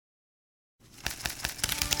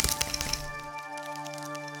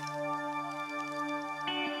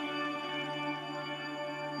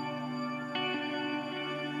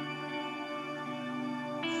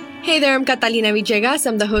Hey there, I'm Catalina Villegas.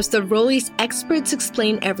 I'm the host of Rolly's Experts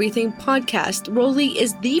Explain Everything podcast. Rolly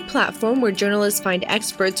is the platform where journalists find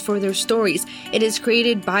experts for their stories. It is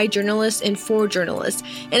created by journalists and for journalists.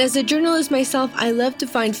 And as a journalist myself, I love to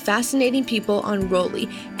find fascinating people on Rolly,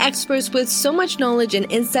 experts with so much knowledge and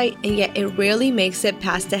insight, and yet it rarely makes it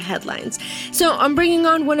past the headlines. So I'm bringing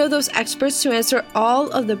on one of those experts to answer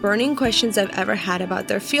all of the burning questions I've ever had about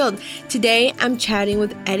their field. Today, I'm chatting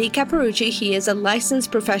with Eddie Capparucci. He is a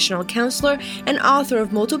licensed professional counselor and author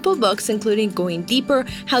of multiple books, including Going Deeper,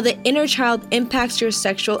 How the Inner Child Impacts Your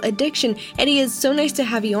Sexual Addiction. Eddie, it's so nice to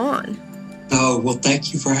have you on. Oh, well,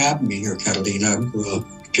 thank you for having me here, Catalina. I'm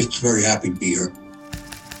just very happy to be here.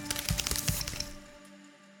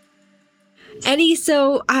 Eddie,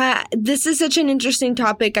 so this is such an interesting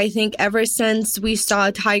topic. I think ever since we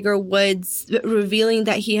saw Tiger Woods revealing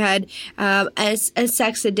that he had a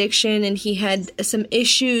sex addiction and he had some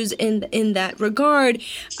issues in that regard,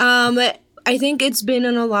 I think it's been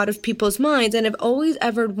on a lot of people's minds. And I've always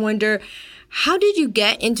ever wondered, how did you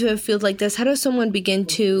get into a field like this? How does someone begin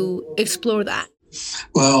to explore that?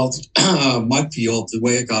 Well, my field, the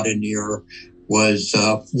way I got in here was,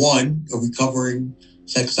 one, a recovering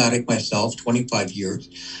sex addict myself, 25 years,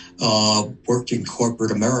 worked in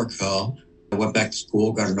corporate America. I went back to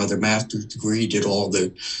school, got another master's degree, did all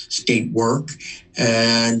the state work,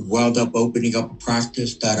 and wound up opening up a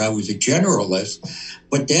practice that I was a generalist.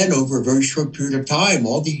 But then over a very short period of time,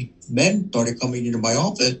 all the men started coming into my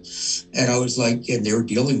office, and I was like, and they were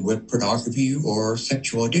dealing with pornography or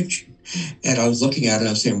sexual addiction. And I was looking at it and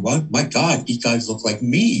I was saying, well, my God, these guys look like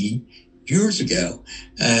me years ago.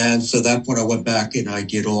 And so that's when I went back and I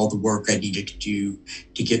did all the work I needed to do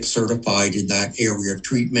to get certified in that area of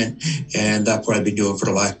treatment. And that's what I've been doing for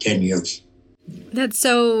the last 10 years. That's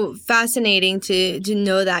so fascinating to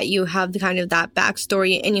know that you have the kind of that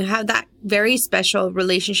backstory and you have that very special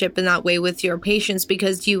relationship in that way with your patients,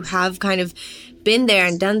 because you have kind of been there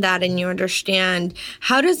and done that and you understand.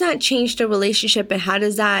 How does that change the relationship, and how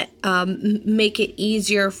does that make it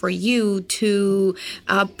easier for you to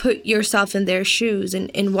put yourself in their shoes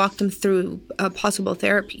and walk them through possible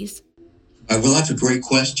therapies? Well, that's a great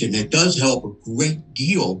question. It does help a great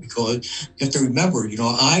deal because you have to remember,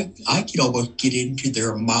 I can almost get into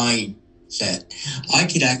their mindset. I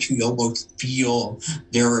can actually almost feel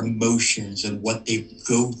their emotions and what they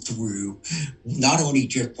go through, not only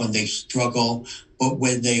just when they struggle, but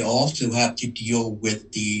when they also have to deal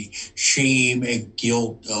with the shame and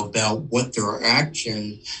guilt about what their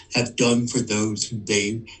actions have done for those who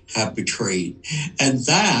they have betrayed. And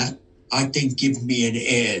that, I think, gives me an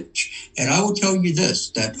edge. And I will tell you this,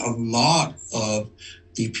 that a lot of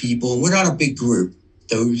the people, we're not a big group,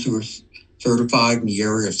 those who are certified in the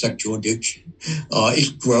area of sexual addiction, is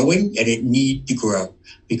growing, and it needs to grow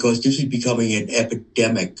because this is becoming an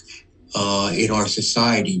epidemic in our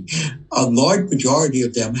society. A large majority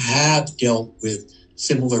of them have dealt with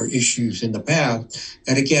similar issues in the past.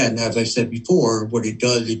 And again, as I said before, what it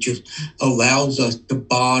does, it just allows us to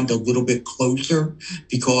bond a little bit closer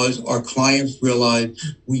because our clients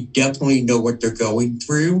realize we definitely know what they're going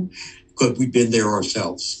through because we've been there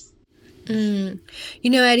ourselves.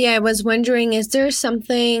 Eddie, I was wondering, is there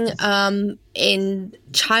something in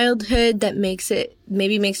childhood that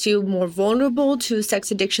makes you more vulnerable to sex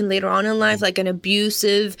addiction later on in life, like an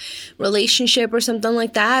abusive relationship or something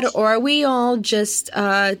like that? Or are we all just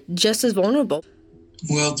as vulnerable?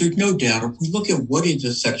 Well, there's no doubt. If we look at what is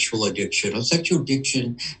a sexual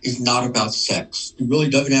addiction is not about sex. It really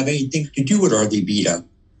doesn't have anything to do with our libido.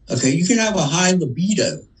 Okay, you can have a high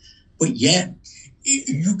libido, but yet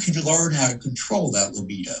you can learn how to control that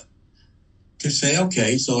libido. To say,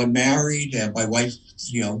 okay, so I'm married and my wife,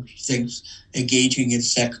 thinks engaging in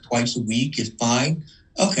sex twice a week is fine.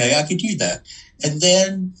 Okay, I could do that. And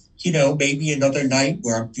then, maybe another night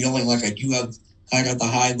where I'm feeling like I do have kind of a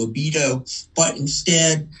high libido, but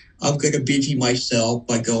instead I'm going to busy myself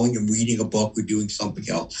by going and reading a book or doing something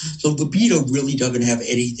else. So libido really doesn't have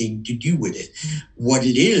anything to do with it. What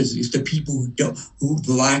it is the people who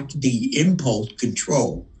lack the impulse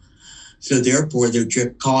control. So therefore, they're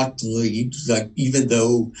just constantly, like, even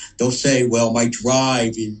though they'll say, well, my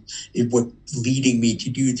drive is what's leading me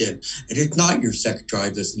to do this. And it's not your sex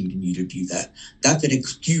drive that's leading you to do that. That's an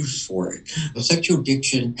excuse for it. A sexual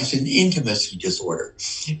addiction is an intimacy disorder.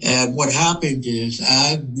 And what happens is,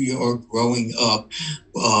 as we are growing up,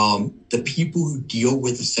 the people who deal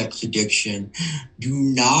with a sex addiction do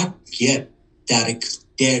not get that extent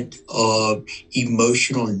of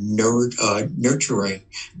emotional nurturing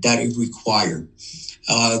that is required.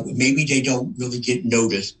 Maybe they don't really get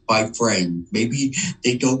noticed by friends. Maybe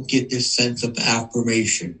they don't get this sense of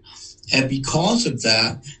affirmation. And because of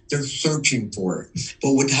that, they're searching for it.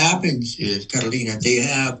 But what happens is, Catalina, they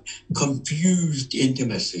have confused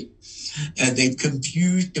intimacy. And they've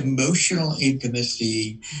confused emotional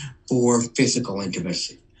intimacy for physical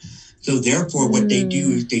intimacy. So therefore, what they do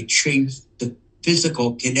is they chase the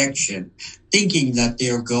physical connection, thinking that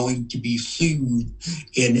they're going to be soothed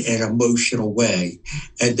in an emotional way.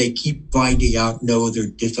 And they keep finding out, no, they're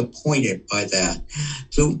disappointed by that.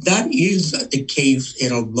 So that is the case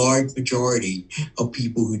in a large majority of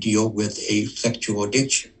people who deal with a sexual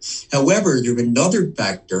addiction. However, there's another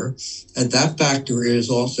factor, and that factor is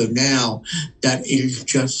also now that it is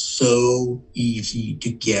just so easy to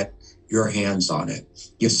get your hands on it.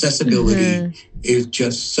 The accessibility is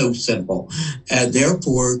just so simple. And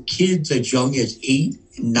therefore, kids as young as 8,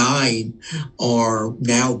 9 are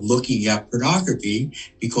now looking at pornography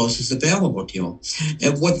because it's available to them.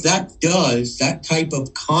 And what that does, that type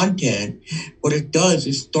of content, what it does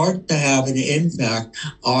is start to have an impact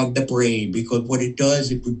on the brain, because what it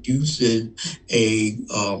does, it produces a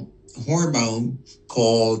hormone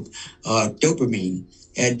called dopamine.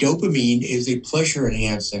 And dopamine is a pleasure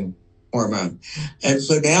enhancing hormone. And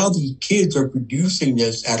so now the kids are producing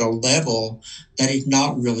this at a level that is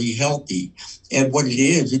not really healthy. And what it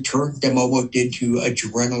is, it turns them almost into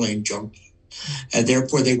adrenaline junkies. And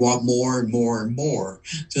therefore they want more and more and more.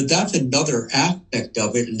 So that's another aspect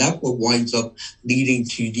of it. And that's what winds up leading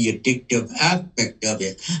to the addictive aspect of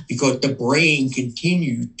it, because the brain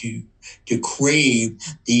continues to crave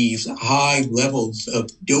these high levels of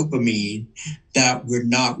dopamine that we're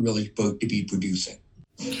not really supposed to be producing.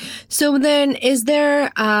 So then, is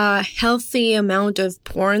there a healthy amount of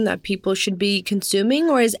porn that people should be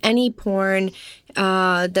consuming, or is any porn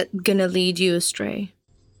that gonna lead you astray?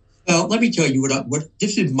 Well, let me tell you what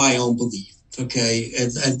this is my own belief, okay,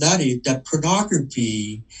 and that is that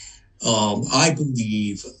pornography, I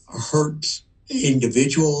believe, hurts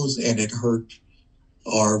individuals and it hurts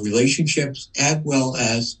our relationships as well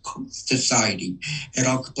as society, and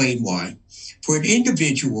I'll explain why. For an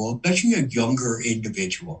individual, especially a younger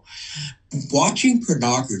individual, watching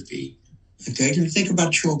pornography, okay, just think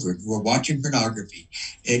about children who are watching pornography,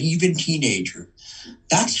 and even teenagers,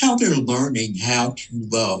 that's how they're learning how to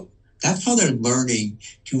love. That's how they're learning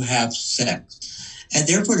to have sex. And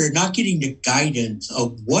therefore, they're not getting the guidance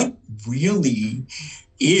of what really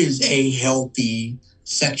is a healthy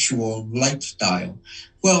sexual lifestyle.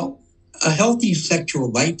 Well, a healthy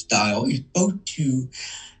sexual lifestyle is supposed to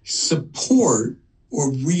support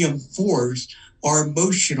or reinforce our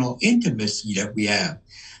emotional intimacy that we have.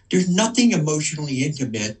 There's nothing emotionally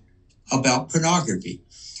intimate about pornography.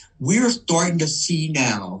 We're starting to see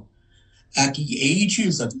now, at the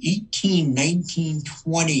ages of 18, 19,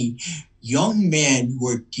 20, young men who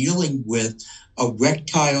are dealing with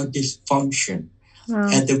erectile dysfunction. Wow.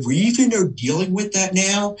 And the reason they're dealing with that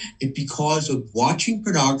now is because of watching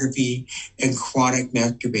pornography and chronic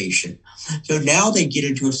masturbation. So now they get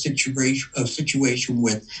into a situation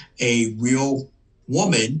with a real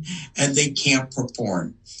woman and they can't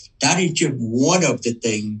perform. That is just one of the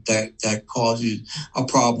things that causes a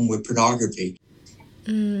problem with pornography.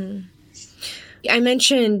 I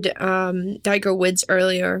mentioned Tiger Woods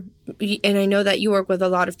earlier, and I know that you work with a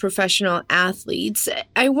lot of professional athletes.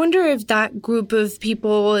 I wonder if that group of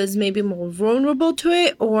people is maybe more vulnerable to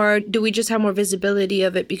it, or do we just have more visibility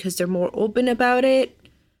of it because they're more open about it?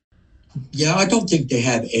 Yeah, I don't think they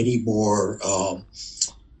have any more.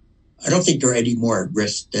 I don't think they're any more at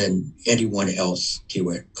risk than anyone else to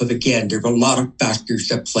it. Because again, there's a lot of factors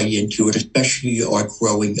that play into it, especially our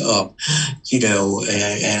growing up,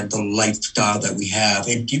 and the lifestyle that we have.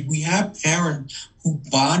 And did we have parents who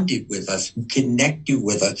bonded with us, who connected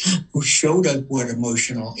with us, who showed us what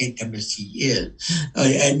emotional intimacy is?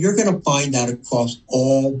 And you're going to find that across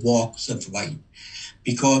all walks of life.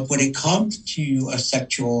 Because when it comes to a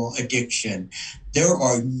sexual addiction, there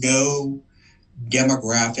are no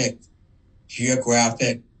demographic,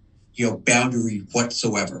 geographic, boundary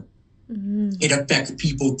whatsoever. Mm-hmm. It affects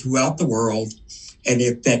people throughout the world, and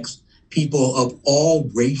it affects people of all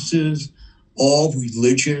races, all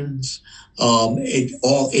religions,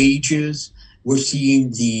 all ages. We're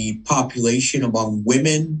seeing the population among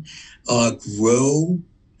women grow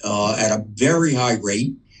at a very high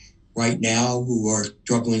rate right now, who are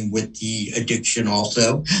struggling with the addiction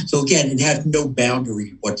also. So again, it has no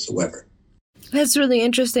boundary whatsoever. That's really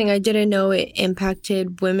interesting. I didn't know it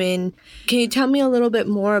impacted women. Can you tell me a little bit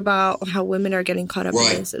more about how women are getting caught up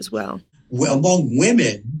in this as well? Well, among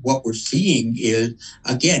women, what we're seeing is,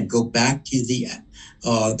 again, go back to the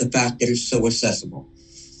fact that it's so accessible.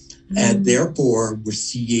 Mm. And therefore, we're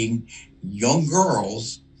seeing young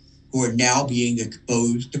girls who are now being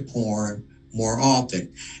exposed to porn more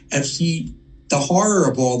often. And see, the horror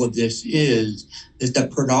of all of this is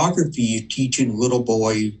that pornography is teaching little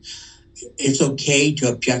boys it's okay to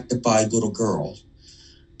objectify little girls.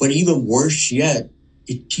 But even worse yet,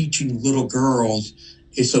 it's teaching little girls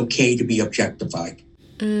it's okay to be objectified.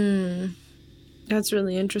 That's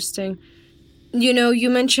really interesting. You know, you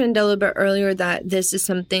mentioned a little bit earlier that this is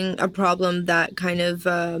a problem that kind of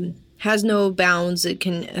has no bounds. It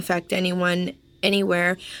can affect anyone,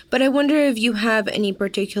 anywhere. But I wonder if you have any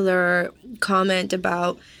particular comment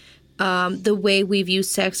about the way we view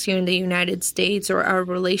sex here in the United States, or our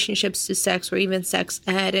relationships to sex, or even sex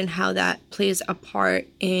ed, and how that plays a part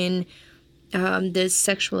in these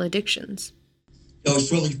sexual addictions.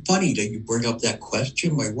 It's really funny that you bring up that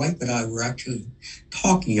question. My wife and I were actually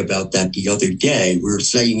talking about that the other day. We were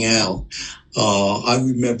saying how I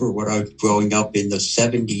remember when I was growing up in the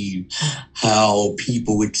 70s, how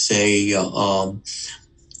people would say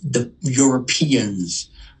the Europeans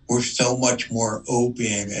were so much more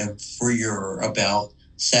open and freer about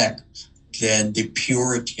sex than the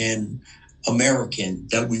Puritan American,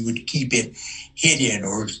 that we would keep it hidden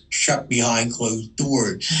or shut behind closed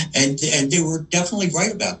doors. And they were definitely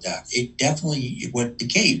right about that. It was the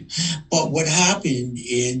case. But what happened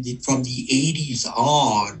from the 80s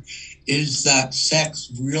on is that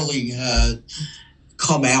sex really has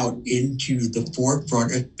come out into the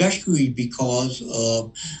forefront, especially because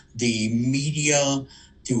of the media,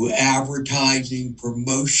 through advertising,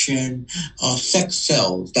 promotion, sex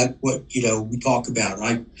sells. That's what, we talk about.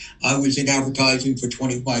 I was in advertising for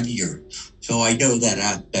 25 years, so I know that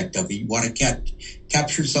aspect of it. You want to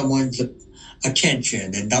capture someone's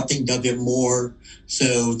attention, and nothing does it more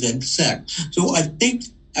so than sex. So I think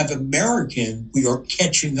as Americans, we are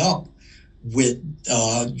catching up with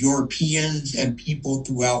Europeans and people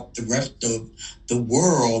throughout the rest of the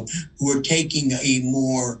world who are taking a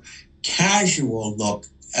more casual look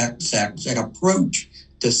at sex and approach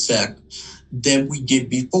to sex than we did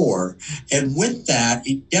before. And with that,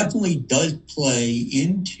 it definitely does play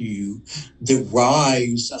into the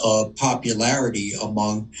rise of popularity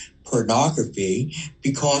among pornography,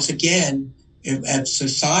 because again, if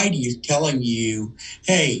society is telling you,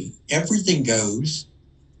 hey, everything goes,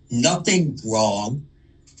 nothing's wrong,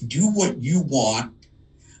 do what you want,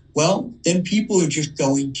 well, then people are just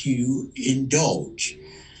going to indulge.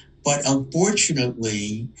 But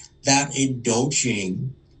unfortunately, that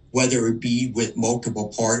indulging, whether it be with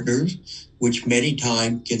multiple partners, which many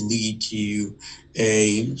times can lead to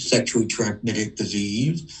a sexually transmitted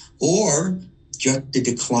disease, or just the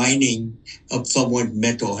declining of someone's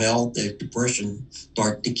mental health as depression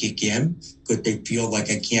starts to kick in because they feel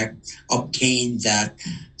like I can't obtain that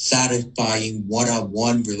satisfying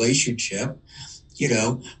one-on-one relationship,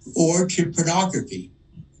 or to pornography,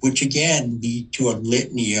 which again lead to a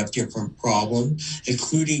litany of different problems,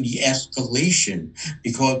 including the escalation.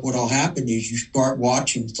 Because what will happen is you start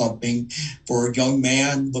watching something for a young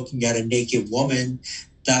man looking at a naked woman,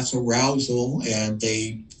 that's arousal, and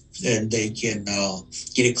they can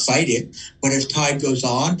get excited. But as time goes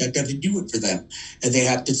on, that doesn't do it for them. And they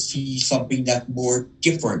have to see something that's more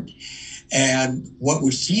different. And what we're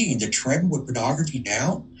seeing, the trend with pornography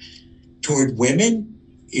now toward women,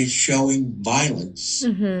 is showing violence.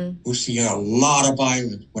 Mm-hmm. We're seeing a lot of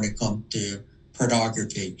violence when it comes to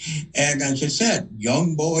pornography. And as I said,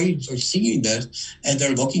 young boys are seeing this and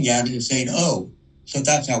they're looking at it and saying, oh, so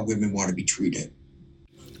that's how women want to be treated.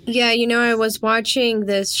 Yeah, I was watching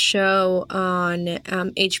this show on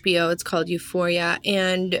HBO. It's called Euphoria.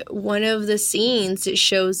 And one of the scenes, it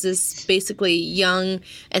shows this basically young,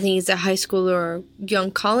 I think he's a high schooler or young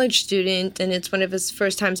college student, and it's one of his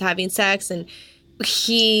first times having sex. And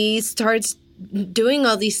he starts doing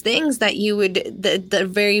all these things that the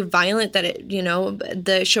very violent that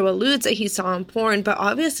the show alludes that he saw in porn. But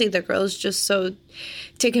obviously the girl's just so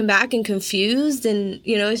taken back and confused, and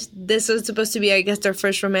this was supposed to be, I guess, their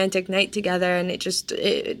first romantic night together, and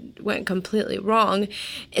it went completely wrong.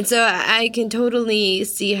 And so I can totally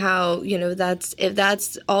see how if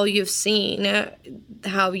that's all you've seen,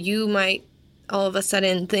 how you might all of a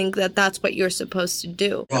sudden think that that's what you're supposed to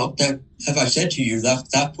do. Well, as I said to you,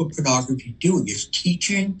 that's what pornography is doing, is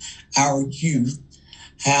teaching our youth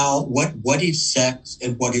what is sex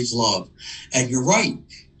and what is love. And you're right.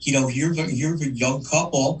 Here's a young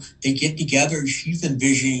couple. They get together. She's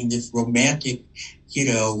envisioning this romantic,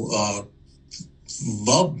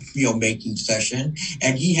 love, making session,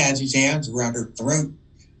 and he has his hands around her throat,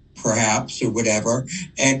 perhaps, or whatever.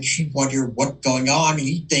 And she wonders what's going on. And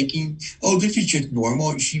he's thinking, oh, this is just normal.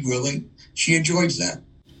 And she enjoys that.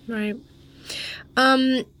 Right.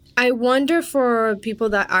 I wonder for people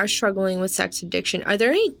that are struggling with sex addiction, are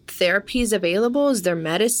there any therapies available? Is there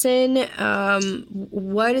medicine?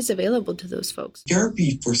 What is available to those folks?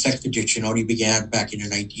 Therapy for sex addiction only began back in the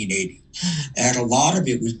 1980s. And a lot of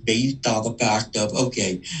it was based on the fact of,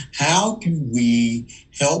 okay, how do we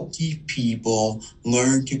help these people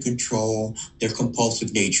learn to control their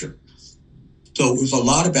compulsive nature? So it was a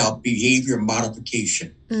lot about behavior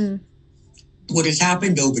modification. What has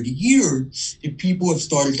happened over the years is people have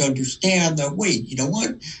started to understand that, wait, you know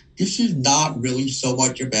what? This is not really so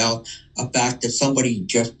much about a fact that somebody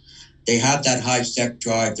they have that high sex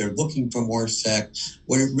drive, they're looking for more sex.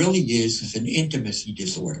 What it really is an intimacy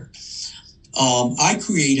disorder. I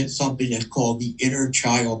created something that's called the inner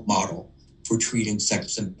child model for treating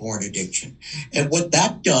sex and porn addiction. And what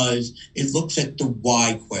that does, it looks at the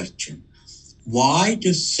why question. Why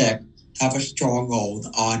does sex have a stronghold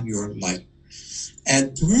on your life?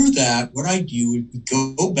 And through that, what I do is we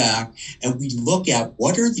go back and we look at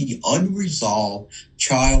what are the unresolved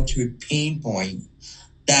childhood pain points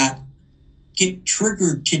that get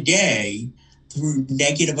triggered today through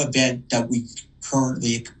negative events that we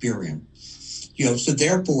currently experience. So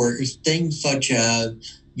therefore, it's things such as,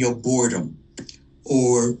 boredom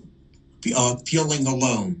or feeling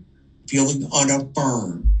alone, feeling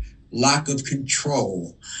unaffirmed, lack of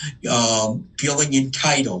control, feeling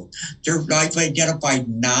entitled. I've identified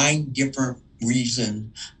 9 different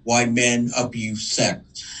reasons why men abuse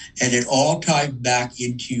sex. And it all ties back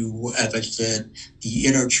into, as I said, the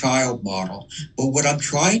inner child model. But what I'm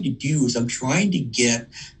trying to do is I'm trying to get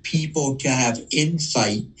people to have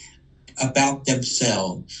insight about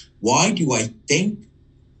themselves. Why do I think,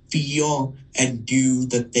 feel, and do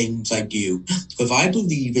the things I do? Because I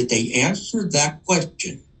believe if they answer that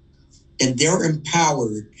question, and they're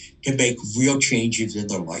empowered to make real changes in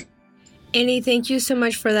their life. Eddie, thank you so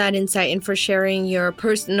much for that insight and for sharing your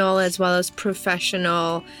personal as well as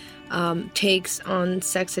professional takes on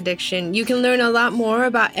sex addiction. You can learn a lot more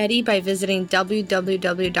about Eddie by visiting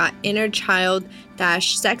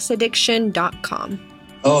www.innerchild-sexaddiction.com.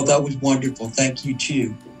 Oh, that was wonderful. Thank you,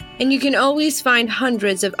 too. And you can always find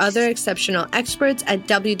hundreds of other exceptional experts at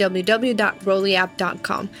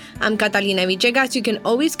www.rolliapp.com. I'm Catalina Villegas. You can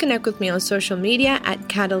always connect with me on social media at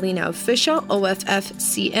Catalina Official,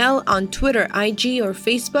 OFFCL, on Twitter, IG, or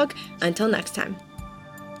Facebook. Until next time.